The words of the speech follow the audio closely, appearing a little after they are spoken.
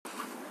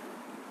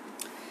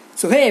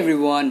So, hey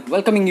everyone,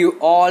 welcoming you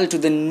all to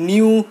the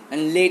new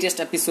and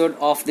latest episode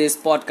of this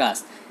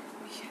podcast.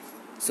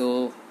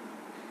 So,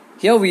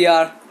 here we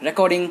are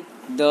recording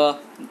the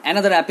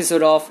another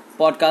episode of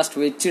podcast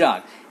with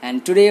Chirag,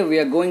 and today we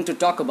are going to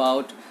talk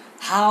about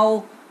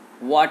how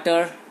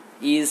water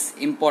is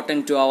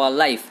important to our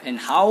life and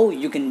how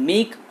you can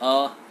make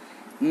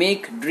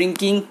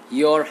drinking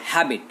your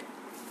habit.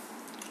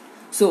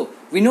 So,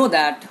 we know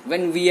that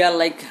when we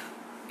are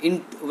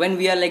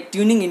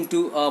tuning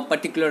into a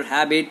particular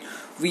habit,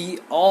 we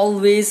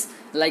always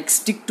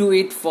stick to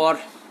it for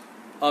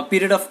a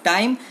period of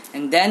time,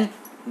 and then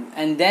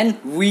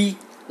we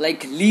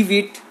leave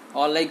it,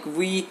 or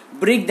we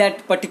break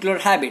that particular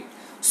habit.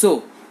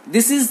 So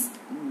this is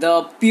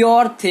the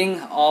pure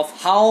thing of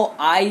how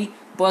I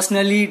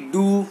personally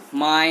do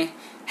my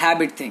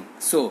habit thing.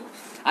 So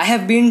I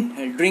have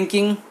been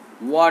drinking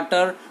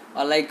water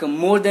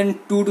more than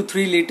 2 to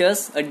 3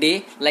 liters a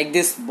day, like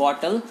this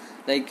bottle.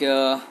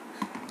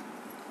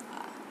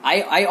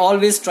 I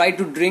always try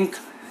to drink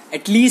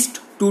at least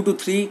 2 to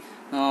 3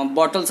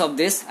 bottles of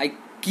this. I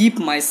keep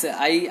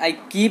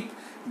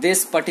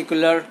this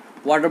particular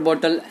water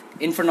bottle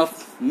in front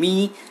of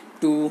me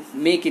to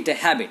make it a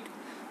habit.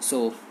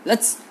 So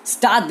let's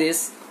start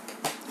this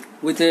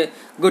with a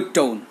good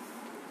tone.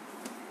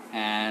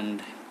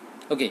 And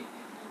okay,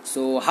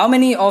 so how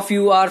many of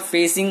you are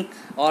facing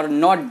or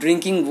not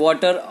drinking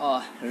water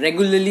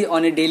regularly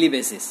on a daily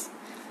basis?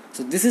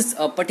 So this is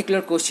a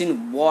particular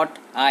question what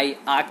I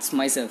ask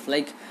myself,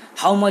 like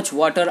how much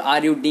water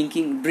are you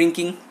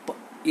drinking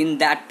in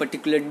that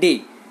particular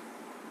day?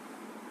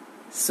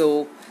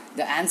 So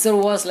the answer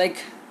was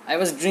I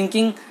was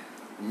drinking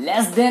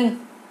less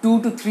than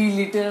 2 to 3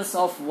 liters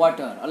of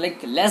water, or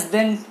less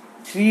than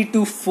 3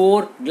 to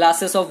 4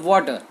 glasses of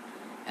water.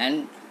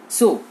 And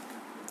so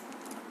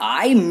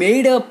I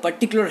made a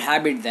particular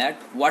habit that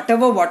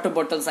whatever water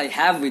bottles I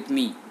have with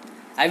me,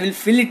 I will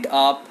fill it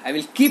up, I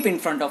will keep in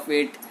front of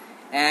it,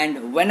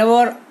 and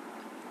whenever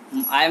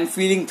I am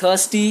feeling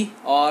thirsty,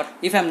 or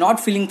if I am not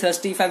feeling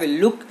thirsty, if I will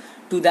look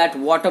to that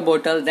water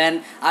bottle,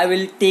 then I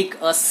will take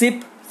a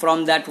sip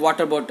from that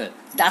water bottle.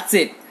 That's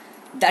it.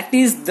 That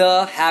is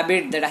the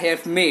habit that I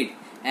have made,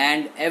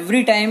 and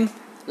every time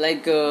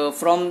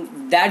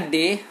from that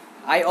day,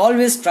 I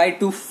always try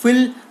to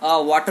fill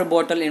a water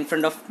bottle in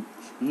front of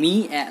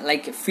me,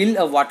 fill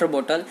a water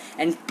bottle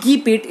and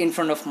keep it in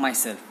front of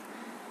myself,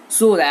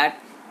 so that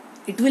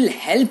it will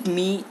help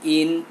me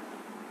in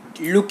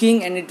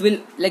looking, and it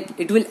will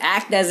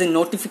act as a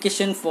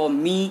notification for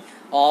me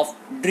of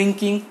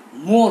drinking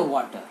more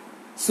water.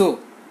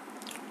 So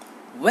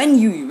when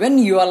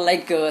you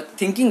are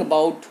thinking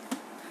about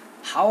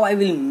how I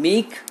will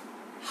make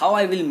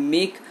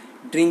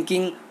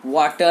drinking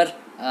water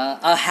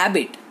a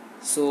habit,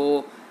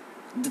 so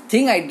the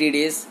thing I did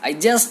is I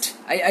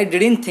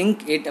didn't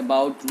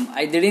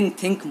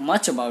think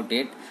much about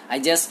it. I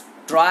just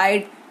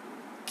tried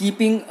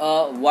keeping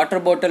a water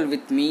bottle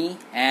with me,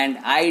 and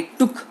I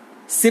took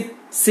sip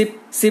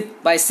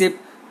by sip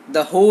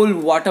the whole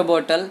water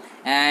bottle,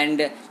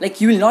 and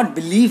you will not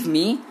believe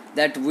me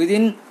that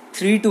within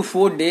 3 to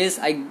 4 days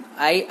I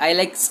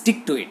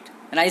stick to it,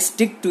 and I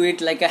stick to it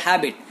like a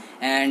habit.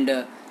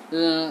 And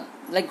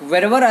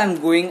wherever I'm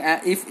going,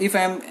 if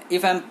I'm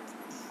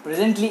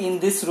presently in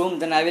this room,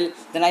 then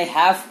I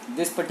have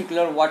this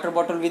particular water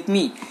bottle with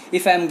me.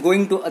 If I am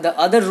going to the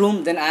other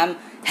room, then I am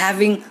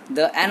having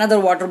the another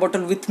water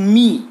bottle with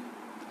me.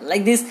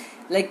 Like this,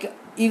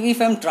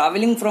 if I am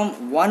traveling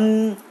from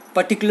one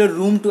particular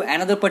room to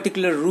another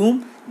particular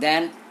room,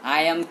 then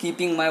I am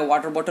keeping my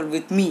water bottle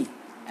with me,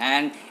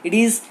 and it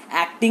is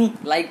acting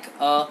like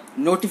a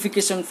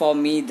notification for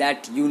me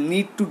that you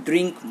need to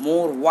drink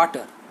more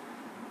water.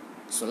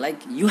 So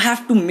you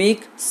have to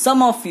make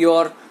some of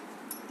your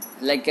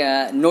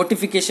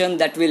notification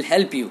that will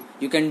help you.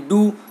 You can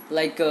do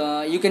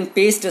you can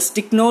paste a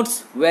stick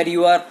notes where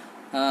you are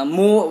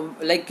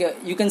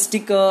you can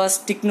stick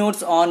stick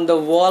notes on the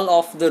wall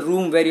of the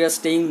room where you are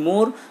staying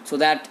more, so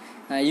that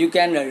you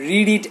can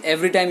read it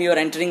every time you are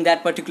entering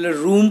that particular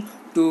room,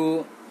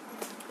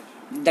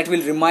 that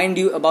will remind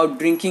you about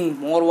drinking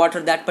more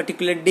water that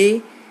particular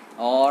day.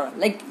 Or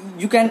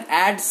you can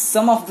add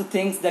some of the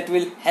things that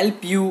will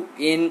help you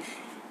in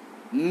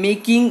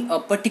making a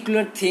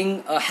particular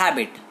thing a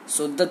habit.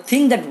 So the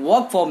thing that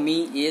worked for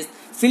me is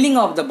filling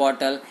up the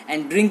bottle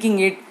and drinking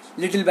it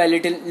little by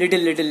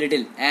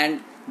little, and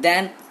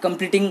then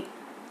completing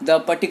the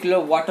particular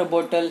water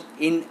bottle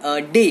in a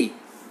day.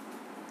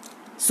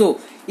 So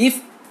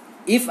if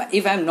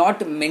I'm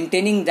not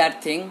maintaining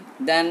that thing,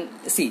 then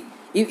see,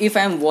 if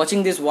I'm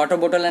watching this water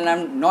bottle and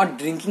I'm not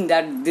drinking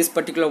this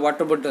particular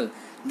water bottle,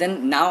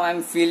 then now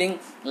I'm feeling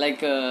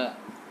now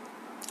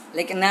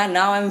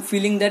I'm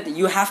feeling that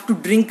you have to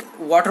drink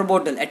water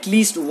bottle, at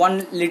least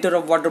 1 liter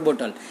of water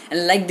bottle.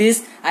 And like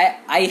this,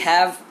 I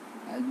have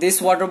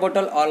this water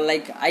bottle, or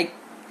I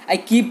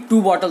keep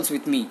 2 bottles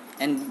with me,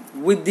 and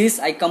with this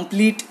I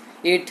complete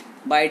it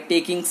by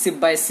taking sip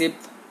by sip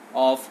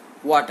of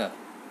water.